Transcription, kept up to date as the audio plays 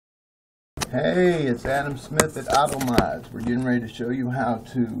Hey, it's Adam Smith at AutoMods. We're getting ready to show you how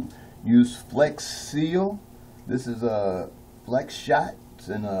to use Flex Seal. This is a Flex Shot. It's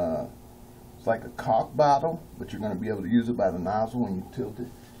like a caulk bottle, but you're going to be able to use it by the nozzle when you tilt it.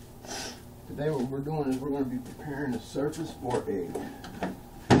 Today what we're doing is we're going to be preparing a surface for a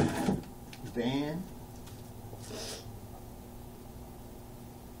van.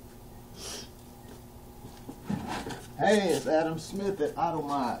 Hey, it's Adam Smith at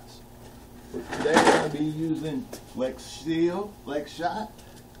AutoMods. Today we're going to be using Flex Seal, Flex Shot.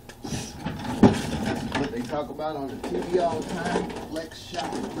 What they talk about on the TV all the time, Flex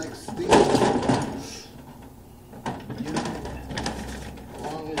Shot, Flex Steel.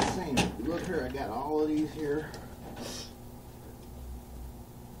 Long as seen. Look here, I got all of these here.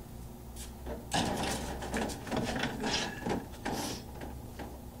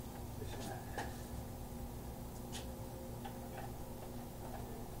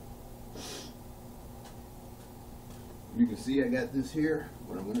 You can see I got this here.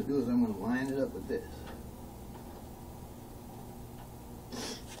 What I'm going to do is I'm going to line it up with this.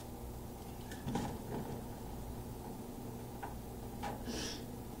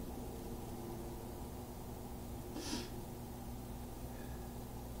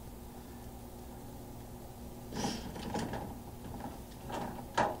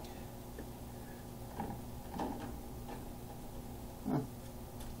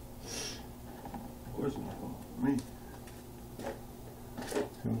 Of course, it's for me.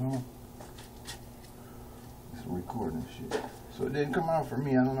 It's recording shit. So it didn't come out for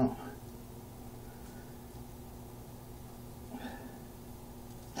me, I don't know.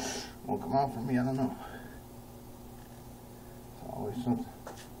 Won't come out for me, I don't know. It's always something.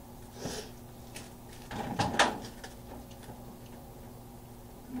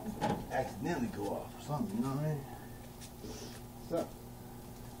 Accidentally go off or something, you know what I mean? So,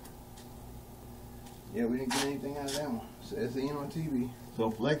 yeah, we didn't get anything out of that one. Says it on TV. So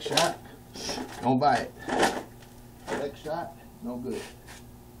Flex Shot, don't buy it. Flex Shot, no good.